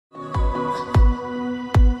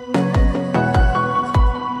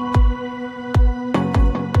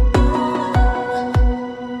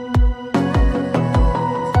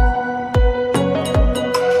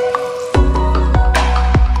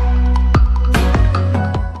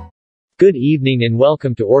Good evening and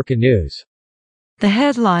welcome to Orca News. The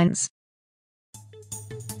headlines.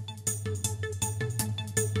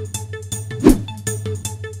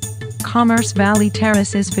 Commerce Valley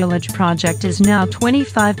Terraces Village project is now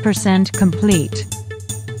 25% complete.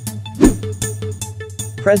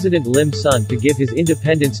 President Lim Sun to give his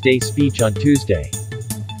Independence Day speech on Tuesday.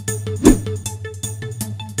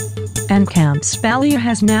 And Camps Valley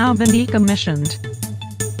has now been decommissioned.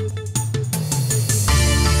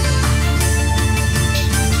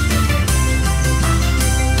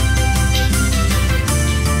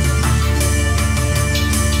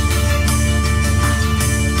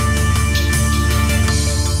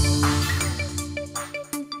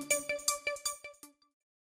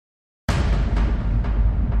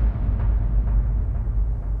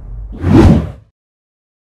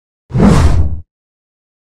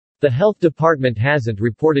 The health department hasn't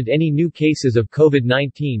reported any new cases of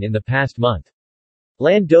COVID-19 in the past month.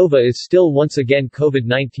 Landova is still once again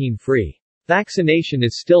COVID-19 free. Vaccination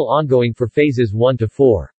is still ongoing for phases 1 to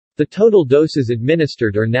 4. The total doses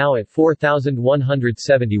administered are now at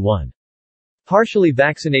 4,171. Partially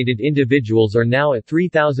vaccinated individuals are now at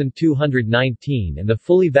 3,219 and the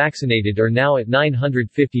fully vaccinated are now at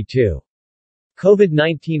 952.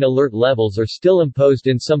 COVID-19 alert levels are still imposed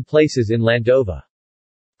in some places in Landova.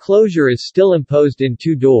 Closure is still imposed in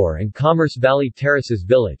Two-Door and Commerce Valley Terraces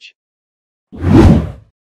Village.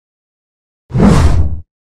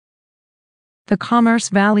 The Commerce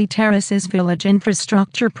Valley Terraces Village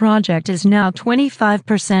infrastructure project is now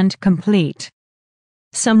 25% complete.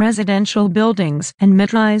 Some residential buildings and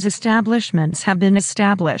mid-rise establishments have been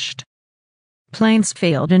established.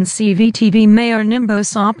 Plainsfield and CVTV Mayor Nimbo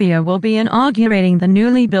Sapia will be inaugurating the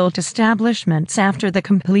newly built establishments after the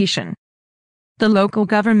completion. The local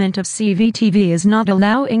government of CVTV is not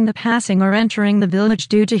allowing the passing or entering the village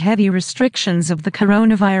due to heavy restrictions of the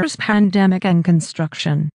coronavirus pandemic and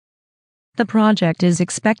construction. The project is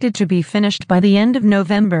expected to be finished by the end of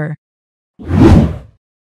November.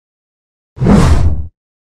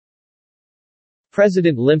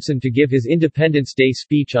 President Lim Sun to give his Independence Day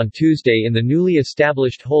speech on Tuesday in the newly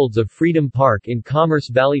established holds of Freedom Park in Commerce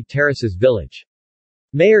Valley Terraces Village.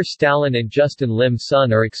 Mayor Stalin and Justin Lim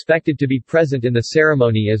Sun are expected to be present in the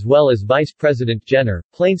ceremony as well as Vice President Jenner,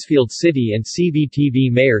 Plainsfield City and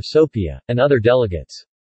CVTV Mayor Sopia, and other delegates.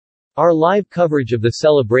 Our live coverage of the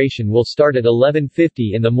celebration will start at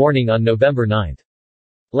 11:50 in the morning on November 9.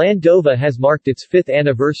 Landova has marked its 5th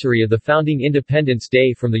anniversary of the founding Independence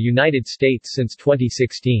Day from the United States since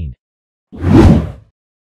 2016.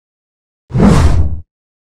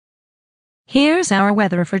 Here's our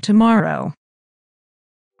weather for tomorrow.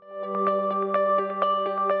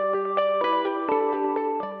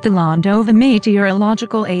 The Landova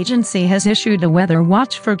Meteorological Agency has issued a weather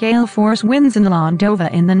watch for gale force winds in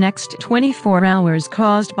Landova in the next 24 hours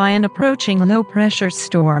caused by an approaching low-pressure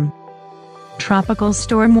storm. Tropical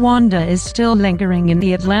storm Wanda is still lingering in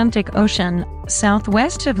the Atlantic Ocean,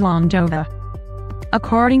 southwest of Landova.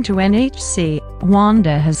 According to NHC,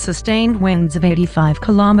 Wanda has sustained winds of 85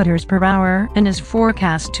 km per hour and is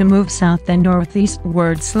forecast to move south and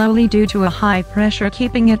northeastward slowly due to a high pressure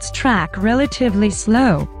keeping its track relatively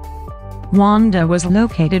slow. Wanda was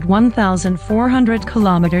located 1,400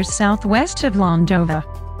 km southwest of Landova.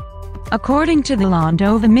 According to the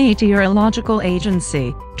Landova Meteorological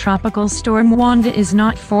Agency, Tropical Storm Wanda is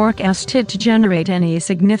not forecasted to generate any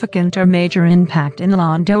significant or major impact in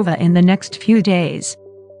Landova in the next few days.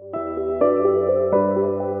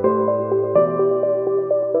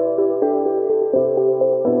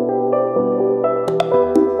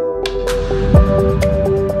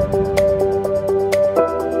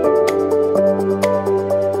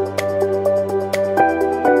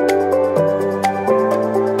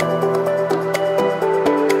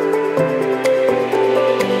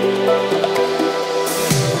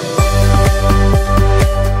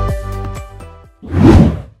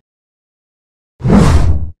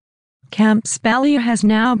 Camps Valley has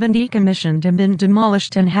now been decommissioned and been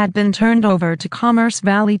demolished and had been turned over to Commerce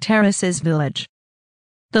Valley Terraces Village.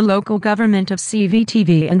 The local government of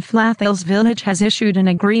CVTV and Flathills Village has issued an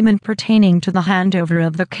agreement pertaining to the handover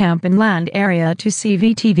of the camp and land area to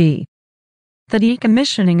CVTV. The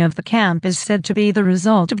decommissioning of the camp is said to be the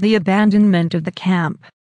result of the abandonment of the camp.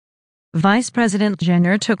 Vice President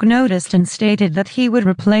Jenner took notice and stated that he would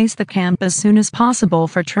replace the camp as soon as possible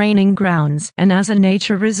for training grounds and as a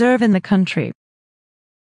nature reserve in the country.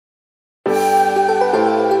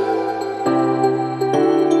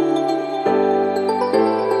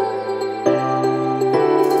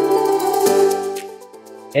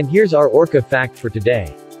 And here's our orca fact for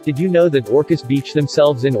today. Did you know that orcas beach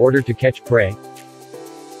themselves in order to catch prey?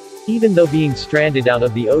 Even though being stranded out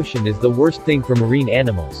of the ocean is the worst thing for marine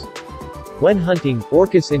animals. When hunting,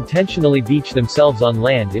 orcas intentionally beach themselves on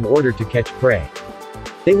land in order to catch prey.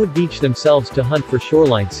 They would beach themselves to hunt for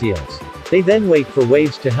shoreline seals. They then wait for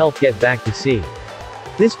waves to help get back to sea.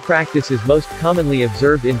 This practice is most commonly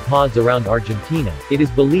observed in pods around Argentina. It is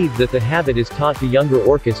believed that the habit is taught to younger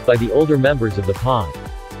orcas by the older members of the pod.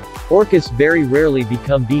 Orcas very rarely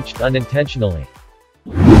become beached unintentionally.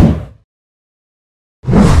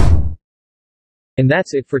 And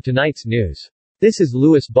that's it for tonight's news. This is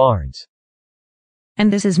Lewis Barnes.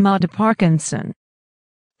 And this is Maude Parkinson.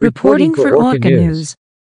 Reporting for Orca News.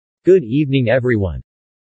 Good evening, everyone.